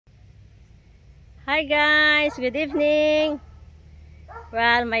Hi guys, good evening.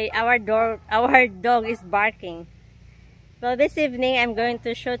 Well, our dog is barking. Well, this evening I'm going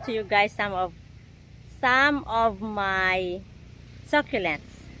to show to you guys some of my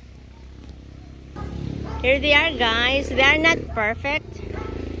succulents. Here they are, guys. They are not perfect,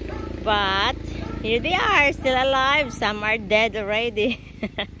 but here they are, still alive. Some are dead already.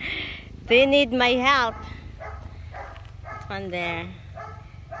 They need my help. One there.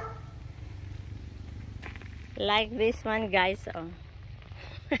 Like this one, guys. Oh.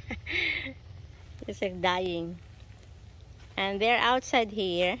 It's like dying. And they're outside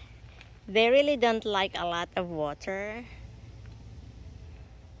here. They really don't like a lot of water.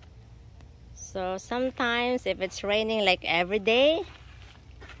 So sometimes if it's raining like every day,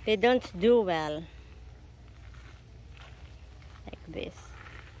 they don't do well. Like this.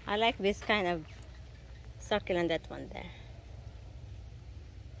 I like this kind of succulent, that one there.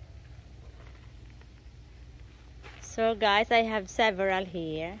 So guys, I have several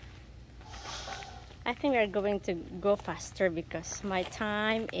here. I think we're going to go faster because my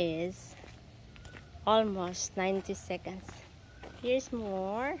time is almost 90 seconds. Here's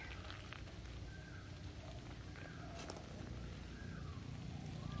more.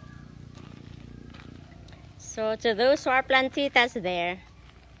 So to those who are plantitas there,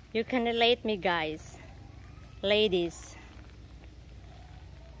 you can relate me, guys. Ladies.